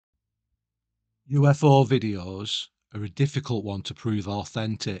UFO videos are a difficult one to prove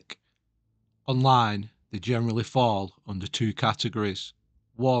authentic. Online, they generally fall under two categories.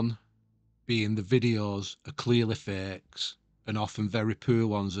 One being the videos are clearly fakes, and often very poor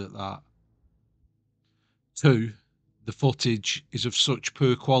ones at that. Two, the footage is of such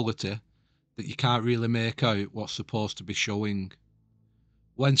poor quality that you can't really make out what's supposed to be showing.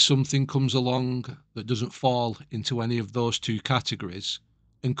 When something comes along that doesn't fall into any of those two categories,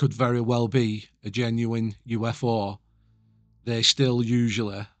 and could very well be a genuine UFO, they still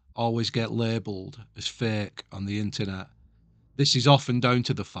usually always get labelled as fake on the internet. This is often down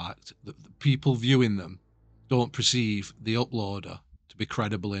to the fact that the people viewing them don't perceive the uploader to be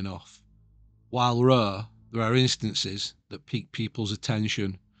credible enough. While rare, there are instances that pique people's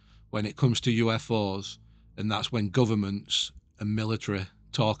attention when it comes to UFOs, and that's when governments and military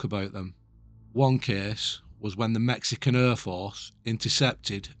talk about them. One case was when the Mexican Air Force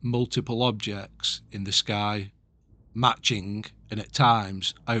intercepted multiple objects in the sky, matching and at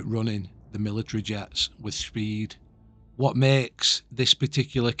times outrunning the military jets with speed. What makes this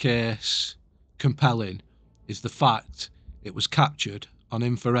particular case compelling is the fact it was captured on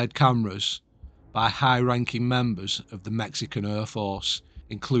infrared cameras by high-ranking members of the Mexican Air Force,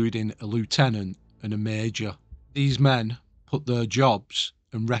 including a lieutenant and a major. These men put their jobs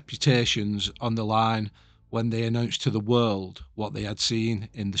and reputations on the line when they announced to the world what they had seen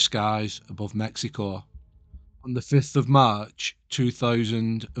in the skies above Mexico. On the 5th of March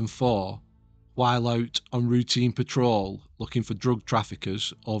 2004, while out on routine patrol looking for drug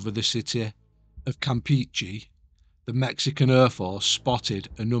traffickers over the city of Campeche, the Mexican Air Force spotted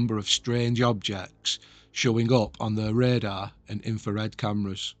a number of strange objects showing up on their radar and infrared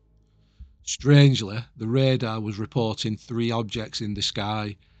cameras. Strangely, the radar was reporting 3 objects in the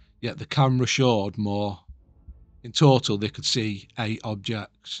sky, yet the camera showed more. In total, they could see 8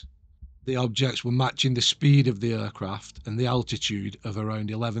 objects. The objects were matching the speed of the aircraft and the altitude of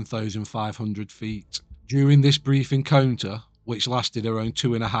around 11,500 feet. During this brief encounter, which lasted around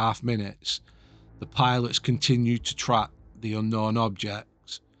 2.5 minutes, the pilots continued to track the unknown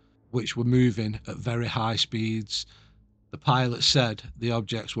objects, which were moving at very high speeds. The pilots said the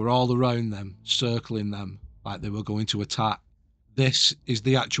objects were all around them, circling them like they were going to attack. This is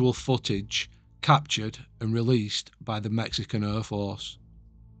the actual footage captured and released by the Mexican Air Force.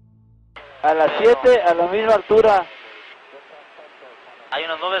 A las 7, a la misma altura. Hay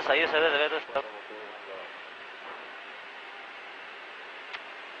unas nubes ahí, se debe de estar.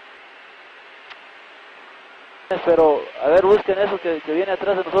 Pero, a ver, busquen eso que viene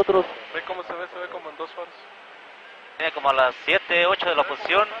atrás de nosotros. Ve cómo se ve como en 2 faros. Viene como a las 7, 8 de la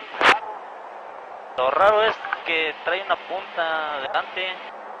posición. Lo raro es que trae una punta adelante.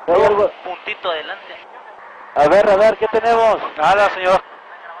 Un puntito adelante. A ver, ¿qué tenemos? Nada, señor.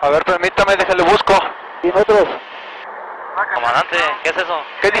 A ver, permítame, déjale busco. ¿Y nosotros? Comandante, ¿qué es eso?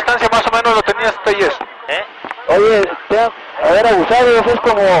 ¿Qué distancia más o menos lo tenías, Telles? Oye, a ver, abusados, es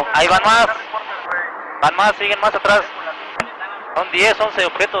como... Ahí van más, siguen más atrás. Son 10, 11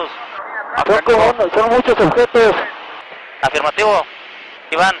 objetos. Son muchos objetos. Afirmativo.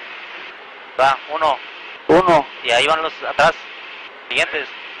 Ahí van. Va, uno. Y ahí van los atrás. Siguientes.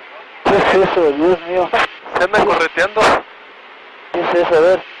 ¿Qué es eso, Dios mío? ¿Se me correteando? ¿Qué es eso? A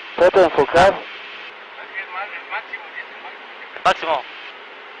ver, trata de enfocar. Máximo.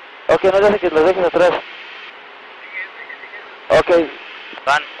 Ok, no dejes que los dejes atrás. Ok.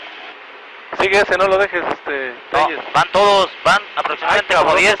 Van. Sigue ese, no lo dejes, No, Telles. van todos, van aproximadamente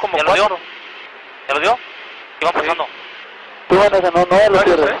como 10. Como ¿Ya lo 4. dio? ¿Ya lo dio? ¿Qué van pasando? Tú manejas, no lo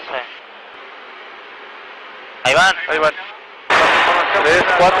cierres. Sí. Ahí van. 3,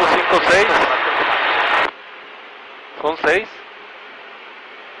 4, 5, 6. Son 6.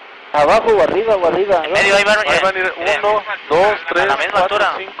 ¿Abajo o arriba o arriba? En medio ahí van. Ahí van a ir 1, 2, 3, la misma 4,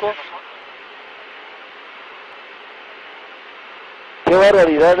 altura. 5. Qué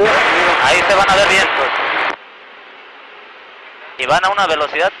barbaridad, Ahí se van a ver bien. Y van a una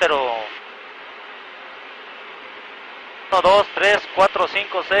velocidad, pero... 1, 2, 3, 4,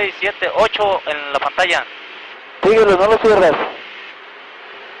 5, 6, 7, 8 en la pantalla. Síguelo, no lo cierras.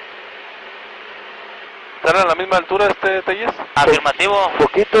 ¿Están a la misma altura, Telles? Afirmativo.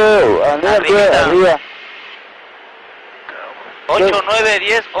 Poquito, arriba. 8, 9,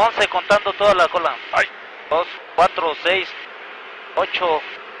 10, 11 contando toda la cola. 2, 4, 6, 8,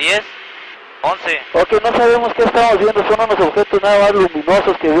 10, 11. Ok, no sabemos qué estamos viendo, son unos objetos nada más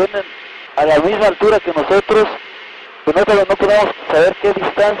luminosos que vienen a la misma altura que nosotros, pero no podemos saber qué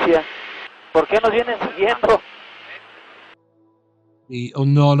distancia. ¿Por qué nos vienen siguiendo? The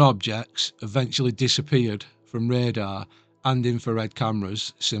unknown objects eventually disappeared from radar and infrared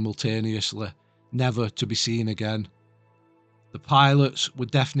cameras simultaneously, never to be seen again. The pilots were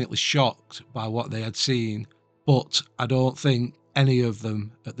definitely shocked by what they had seen, but I don't think any of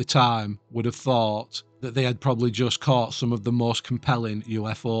them at the time would have thought that they had probably just caught some of the most compelling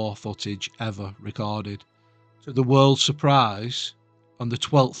UFO footage ever recorded. To the world's surprise, on the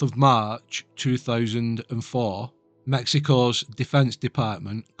 12th of March 2004, Mexico's Defense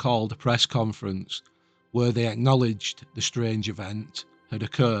Department called a press conference where they acknowledged the strange event had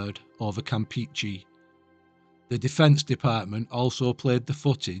occurred over Campeche. The Defense Department also played the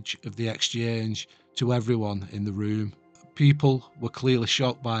footage of the exchange to everyone in the room. People were clearly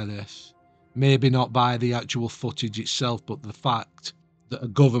shocked by this, maybe not by the actual footage itself, but the fact that a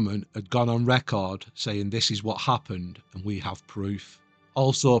government had gone on record saying this is what happened and we have proof.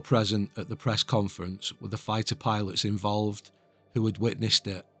 Also present at the press conference were the fighter pilots involved who had witnessed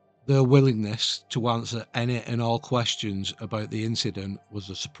it. Their willingness to answer any and all questions about the incident was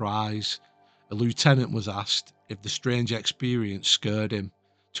a surprise. A lieutenant was asked if the strange experience scared him,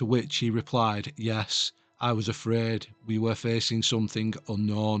 to which he replied, "Yes, I was afraid we were facing something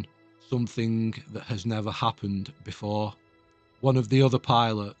unknown, something that has never happened before." One of the other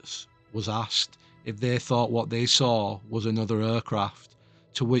pilots was asked if they thought what they saw was another aircraft,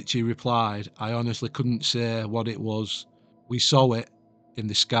 to which he replied, "I honestly couldn't say what it was. We saw it in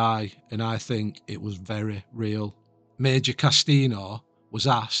the sky and I think it was very real." Major Castino was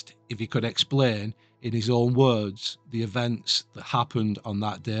asked if he could explain in his own words the events that happened on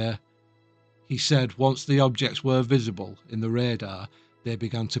that day. He said once the objects were visible in the radar, they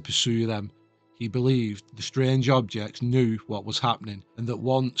began to pursue them. He believed the strange objects knew what was happening and that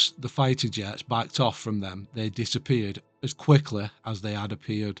once the fighter jets backed off from them, they disappeared as quickly as they had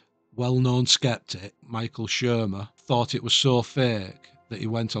appeared. Well-known skeptic Michael Shermer thought it was so fake that he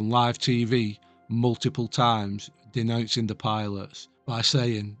went on live TV multiple times denouncing the pilots by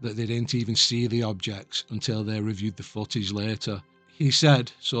saying that they didn't even see the objects until they reviewed the footage later. He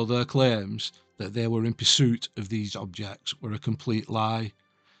said, so their claims that they were in pursuit of these objects were a complete lie.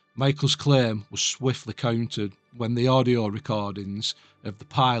 Michael's claim was swiftly countered when the audio recordings of the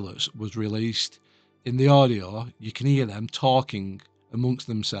pilots was released. In the audio, you can hear them talking amongst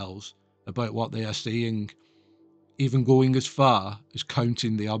themselves about what they are seeing, even going as far as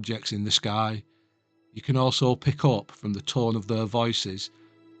counting the objects in the sky. You can also pick up from the tone of their voices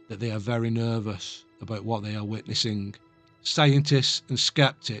that they are very nervous about what they are witnessing. Scientists and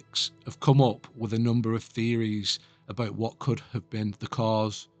skeptics have come up with a number of theories about what could have been the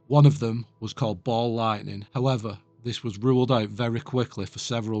cause. One of them was called ball lightning. However, this was ruled out very quickly for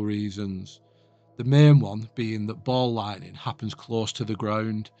several reasons. The main one being that ball lightning happens close to the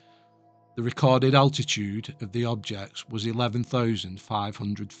ground. The recorded altitude of the objects was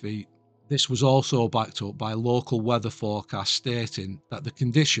 11,500 feet. This was also backed up by local weather forecasts stating that the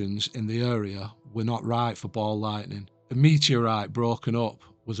conditions in the area were not right for ball lightning. A meteorite broken up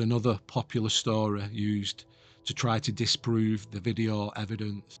was another popular story used to try to disprove the video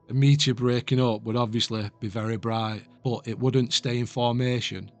evidence. A meteor breaking up would obviously be very bright, but it wouldn't stay in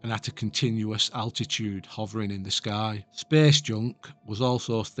formation and at a continuous altitude hovering in the sky. Space junk was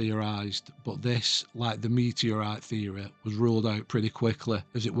also theorized, but this, like the meteorite theory, was ruled out pretty quickly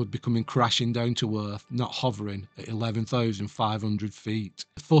as it would be coming crashing down to Earth, not hovering at 11,500 feet.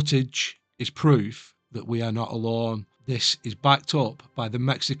 The footage is proof that we are not alone. This is backed up by the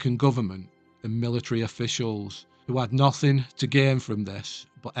Mexican government and military officials who had nothing to gain from this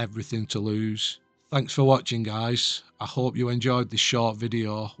but everything to lose. Thanks for watching, guys. I hope you enjoyed this short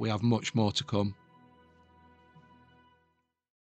video. We have much more to come.